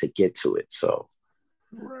way to get to it. So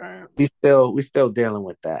right. we still dealing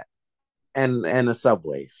with that, and the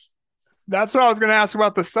subways. That's what I was going to ask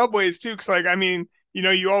about the subways too, because, like, I mean,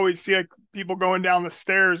 you always see, like, people going down the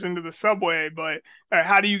stairs into the subway, but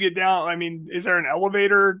how do you get down? I mean, is there an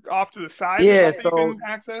elevator off to the side? Yeah, so you can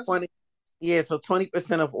access?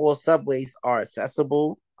 20% of all subways are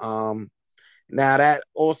accessible. Now that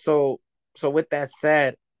also, so with that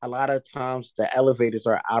said, a lot of times the elevators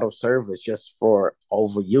are out of service just for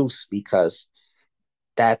overuse, because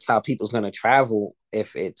that's how people's going to travel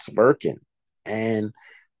if it's working. And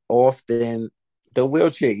often the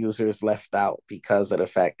wheelchair user is left out because of the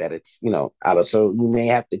fact that it's, out of, so you may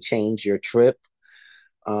have to change your trip,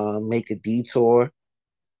 make a detour.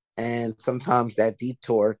 And sometimes that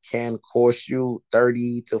detour can cost you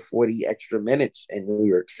 30 to 40 extra minutes in New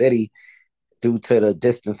York City due to the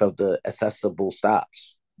distance of the accessible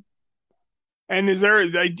stops. And is there,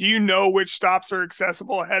 like, do you know which stops are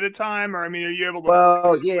accessible ahead of time? Or, I mean, are you able to?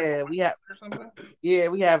 Well, yeah,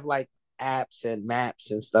 we have like apps and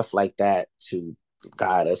maps and stuff like that to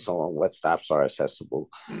guide us on what stops are accessible.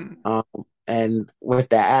 And with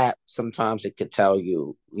the app, sometimes it could tell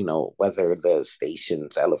you, whether the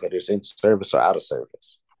station's elevator's in service or out of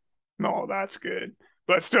service. No, that's good.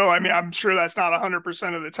 But still, I mean, I'm sure that's not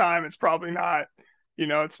 100% of the time. It's probably not,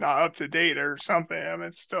 it's not up to date or something. I mean,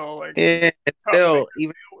 it's still like Yeah, it's tough thing still to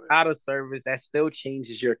even deal with. out of service, that still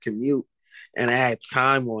changes your commute and add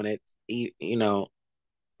time on it. You know,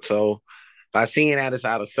 so by seeing that it's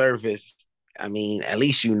out of service, I mean, at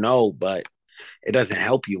least you know, but it doesn't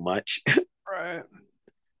help you much. Right.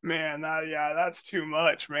 Man, that's too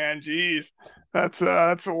much, man. Jeez. That's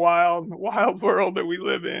a wild world that we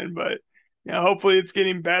live in. But hopefully it's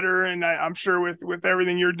getting better, and I'm sure with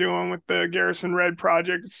everything you're doing with the Garrison Red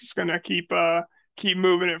project, it's just gonna keep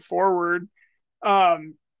moving it forward.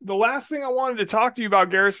 The last thing I wanted to talk to you about,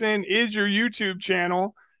 Garrison, is your YouTube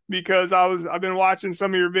channel, because I've been watching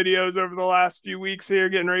some of your videos over the last few weeks here,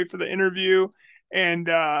 getting ready for the interview, and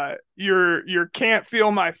your "Can't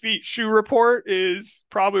Feel My Feet" shoe report is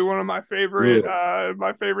probably one of Yeah.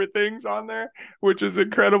 my favorite things on there, which is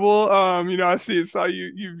incredible. I saw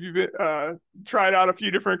you've tried out a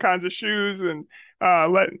few different kinds of shoes, and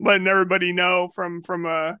letting everybody know from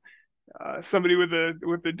somebody with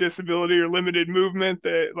a disability or limited movement,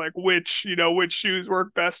 that like which shoes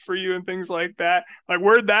work best for you and things like that. Like,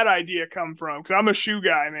 where'd that idea come from? Because I'm a shoe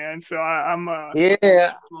guy, man. So I'm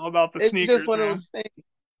Yeah, all about the it's just sneakers, one of man. those things.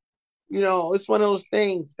 It's one of those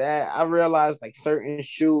things that I realized like certain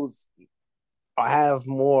shoes have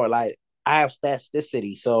more like I have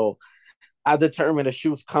spasticity, so I determine a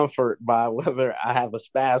shoe's comfort by whether I have a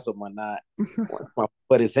spasm or not once my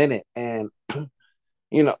foot is in it. And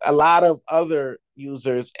a lot of other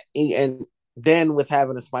users, and then with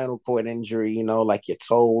having a spinal cord injury, like your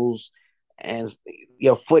toes and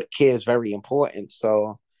your foot care is very important.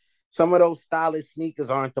 So some of those stylish sneakers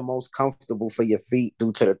aren't the most comfortable for your feet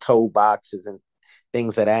due to the toe boxes and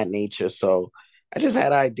things of that nature. So I just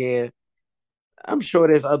had an idea. I'm sure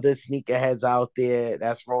there's other sneakerheads out there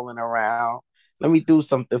that's rolling around. Let me do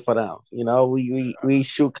something for them. We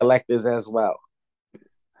shoe collectors as well.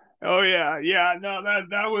 Oh yeah, yeah. No,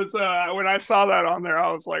 that was when I saw that on there,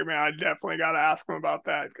 I was like, man, I definitely got to ask him about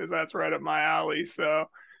that, because that's right up my alley. So,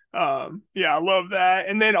 yeah, I love that.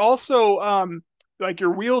 And then also, like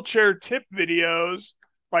your wheelchair tip videos,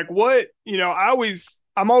 like what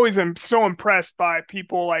I'm always so impressed by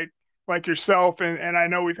people like yourself, and I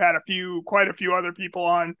know we've had quite a few other people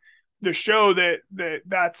on the show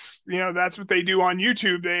that's what they do on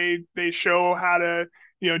YouTube. They show how to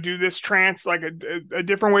do this like a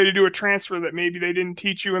different way to do a transfer that maybe they didn't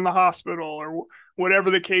teach you in the hospital, or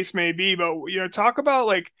whatever the case may be. But talk about,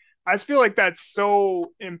 like, I just feel like that's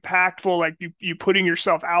so impactful, like you putting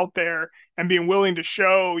yourself out there and being willing to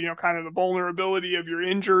show kind of the vulnerability of your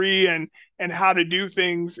injury, and how to do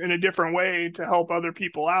things in a different way to help other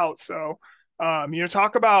people out. So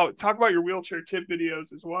talk about your wheelchair tip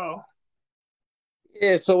videos as well.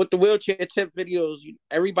 Yeah, so with the wheelchair tip videos,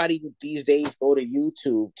 everybody these days go to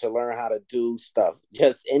YouTube to learn how to do stuff,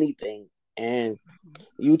 just anything. And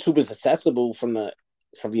YouTube is accessible from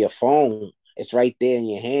your phone. It's right there in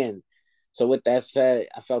your hand. So with that said,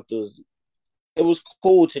 I felt it was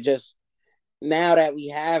cool to just, now that we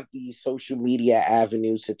have these social media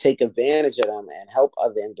avenues, to take advantage of them and help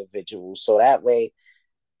other individuals. So that way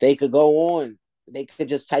they could go on. They could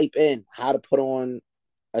just type in how to put on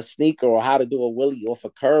a sneaker or how to do a wheelie off a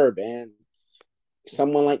curb, and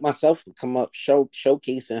someone like myself would come up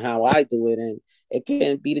showcasing how I do it, and it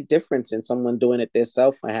can be the difference in someone doing it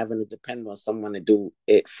themselves and having to depend on someone to do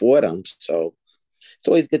it for them. So it's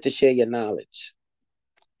always good to share your knowledge.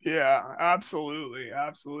 Yeah, absolutely,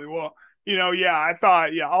 absolutely. Well, yeah, I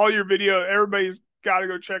thought, yeah, all your video, everybody's got to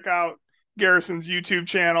go check out Garrison's YouTube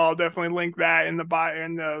channel. I'll definitely link that in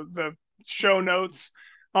the show notes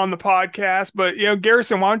on the podcast. But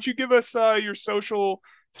Garrison, why don't you give us your social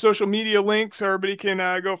media links so everybody can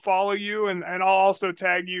go follow you, and I'll also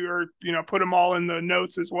tag you, or put them all in the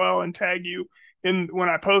notes as well, and tag you in when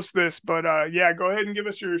I post this. But yeah, go ahead and give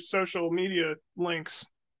us your social media links.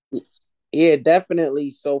 Yeah, definitely.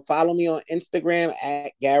 So follow me on Instagram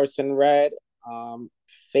at Garrison Red,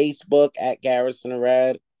 Facebook at Garrison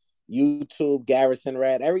Red, YouTube Garrison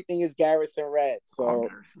Red. Everything is Garrison Red. Oh, So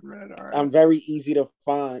Garrison Red. All right. I'm very easy to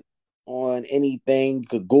find on anything. You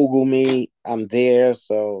could Google me. I'm there.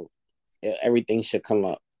 So everything should come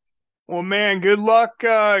up. Well, man, good luck.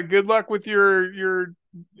 Good luck with your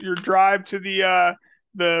drive to the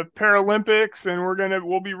Paralympics, and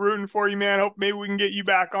we'll be rooting for you, man. Hope maybe we can get you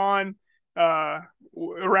back on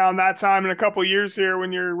around that time in a couple of years here,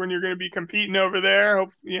 when you're going to be competing over there.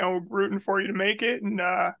 Hope rooting for you to make it. And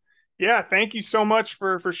yeah, thank you so much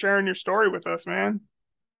for sharing your story with us, man.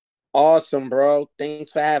 Awesome, bro.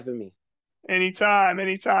 Thanks for having me. Anytime,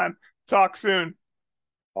 anytime. Talk soon.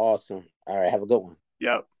 Awesome. All right. Have a good one.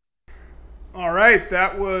 Yep. All right,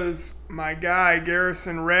 that was my guy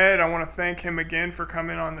Garrison Red. I want to thank him again for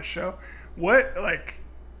coming on the show. What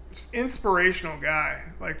just inspirational guy,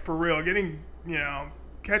 like for real.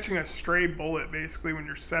 Catching a stray bullet basically when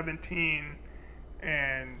you're 17,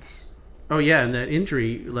 and oh yeah, and that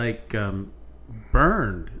injury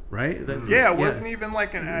burned, right? It wasn't even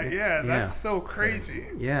like that's so crazy.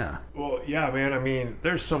 Yeah. Well, yeah, man. I mean,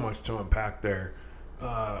 there's so much to unpack there.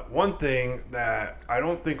 One thing that I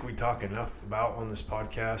don't think we talk enough about on this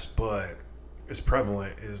podcast, but is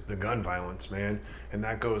prevalent, is the gun violence, man. And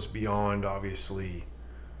that goes beyond, obviously,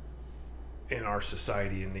 in our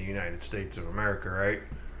society in the United States of America, right?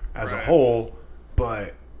 As a whole.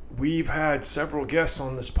 But we've had several guests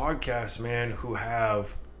on this podcast, man, who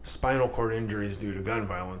have spinal cord injuries due to gun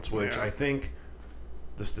violence, which I think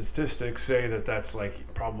the statistics say that's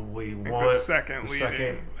like probably the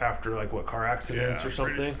second after car accidents or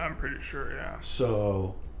something. I'm pretty sure, yeah.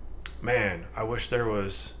 So, man, I wish there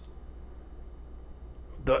was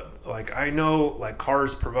I know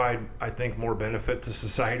cars provide, I think, more benefit to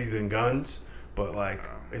society than guns, but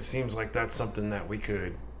it seems like that's something that we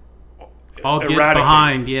could I'll get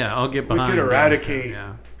behind. We could eradicate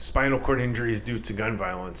spinal cord injuries due to gun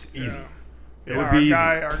violence easy. Yeah. It would be easy.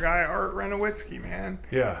 Our guy Art Renowitzki, man.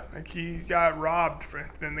 Yeah. He got robbed,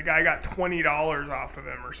 then the guy got $20 off of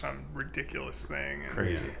him or some ridiculous thing. And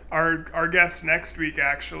crazy. Our guest next week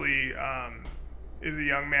actually is a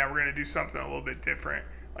young man. We're gonna do something a little bit different.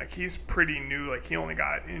 He's pretty new. He only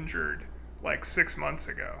got injured 6 months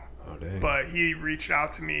ago. Oh dang. But he reached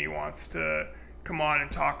out to me. He wants to come on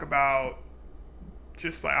and talk about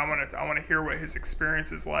just I want to hear what his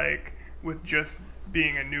experience is like with just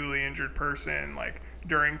being a newly injured person,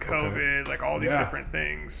 during COVID, all these different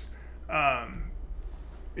things. And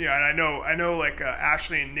I know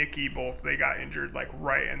Ashley and Nikki both, they got injured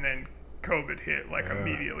right, and then COVID hit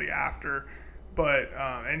immediately after. But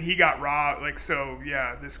and he got robbed.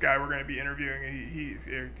 This guy we're going to be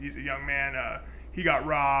interviewing, he's a young man. He got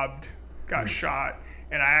robbed, got shot,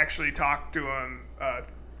 and I actually talked to him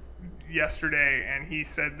yesterday, and he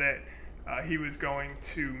said that he was going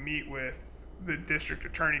to meet with the district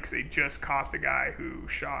attorney because they just caught the guy who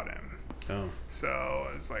shot him. Oh. So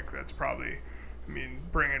I was like, that's probably,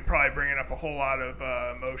 bringing up a whole lot of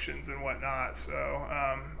emotions and whatnot. So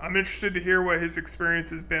I'm interested to hear what his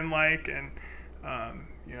experience has been like, and I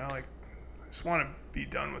just want to be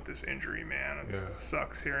done with this injury, man. It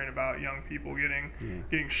sucks hearing about young people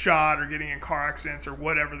getting shot or getting in car accidents or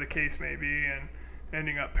whatever the case may be, and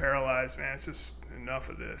ending up paralyzed, man. It's just enough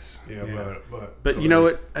of this. But you know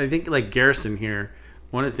what? I think Garrison here,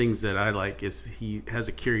 one of the things that I like is he has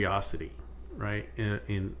a curiosity, right,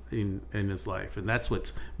 in his life, and that's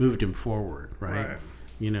what's moved him forward, right?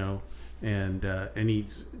 And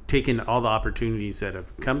he's taken all the opportunities that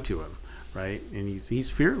have come to him, right? And he's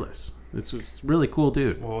fearless. It's a really cool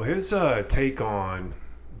dude. Well, his take on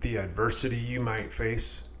the adversity you might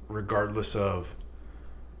face, regardless of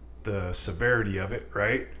the severity of it,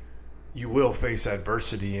 right? You will face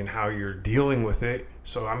adversity and how you're dealing with it.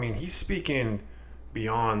 So, he's speaking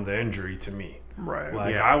beyond the injury to me. Right.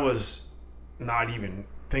 I was not even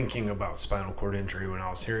thinking about spinal cord injury when I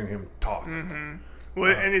was hearing him talk. Mm-hmm.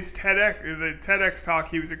 Well, and his TEDx talk,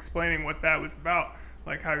 he was explaining what that was about,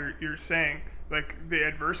 how you're saying, the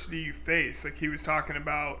adversity you face. He was talking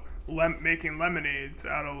about making lemonades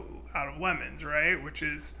out of lemons, right? Which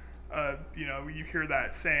is, you hear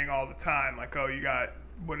that saying all the time, you got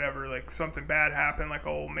whatever, something bad happened,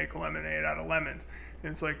 make lemonade out of lemons.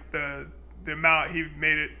 And it's the amount, he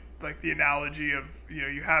made it the analogy of,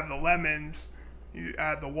 you have the lemons, you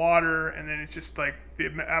add the water, and then it's just the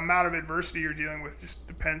amount of adversity you're dealing with just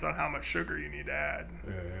depends on how much sugar you need to add.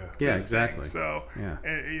 Yeah, exactly. So,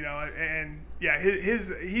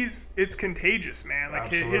 it's contagious, man.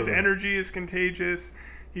 His energy is contagious.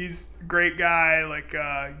 He's a great guy.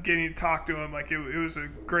 Getting to talk to him, it was a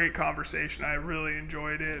great conversation. I really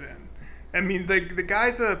enjoyed it, and the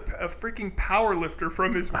guy's a freaking power lifter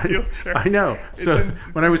from his wheelchair. I know. So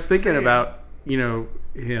when I was thinking about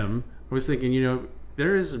him, I was thinking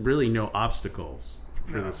there is really no obstacles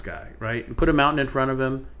for this guy, right? And put a mountain in front of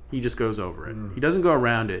him, he just goes over it. He doesn't go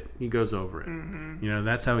around it; he goes over it. Mm-hmm.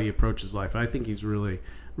 That's how he approaches life. I think he's really,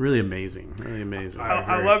 really amazing. Really amazing.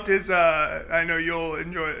 I loved his. I know you'll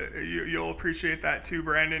enjoy. You'll appreciate that too,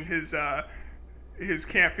 Brandon. His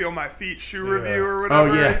 "Can't Feel My Feet" shoe review or whatever.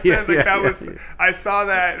 Oh yeah, he said. I saw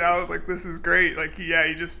that and I was like, this is great. He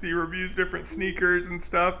reviews different sneakers and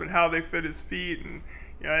stuff and how they fit his feet,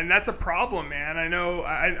 and that's a problem, man. I know.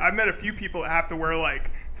 I've met a few people that have to wear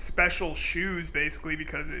special shoes basically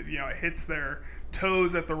because it hits their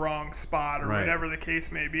toes at the wrong spot or whatever the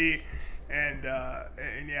case may be.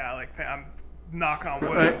 and yeah, like I'm knock on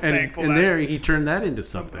wood, and thankful. And that there he turned that into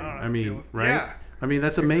something. I I mean, with. right? Yeah. I mean,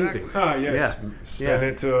 that's amazing. Exactly. Yes. Yeah. Spin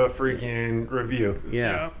it to a freaking review.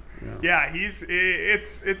 Yeah. Yeah,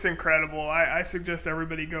 it's incredible. I suggest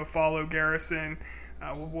everybody go follow Garrison.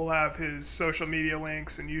 We'll have his social media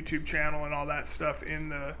links and YouTube channel and all that stuff in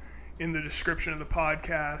the description of the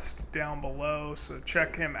podcast down below. So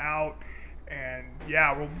check him out. And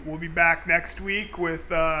yeah, we'll be back next week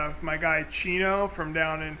with my guy Chino from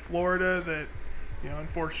down in Florida that,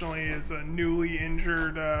 unfortunately is a newly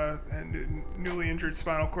injured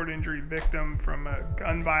spinal cord injury victim from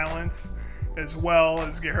gun violence, as well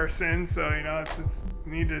as Garrison. So it's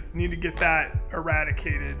need to get that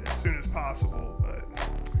eradicated as soon as possible.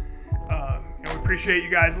 But we appreciate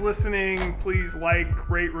you guys listening. Please like,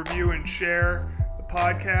 rate, review, and share the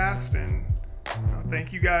podcast. And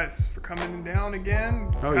thank you guys for coming down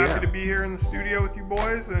again. Happy to be here in the studio with you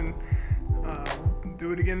boys, and we'll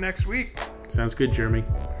do it again next week. Sounds good, Jeremy.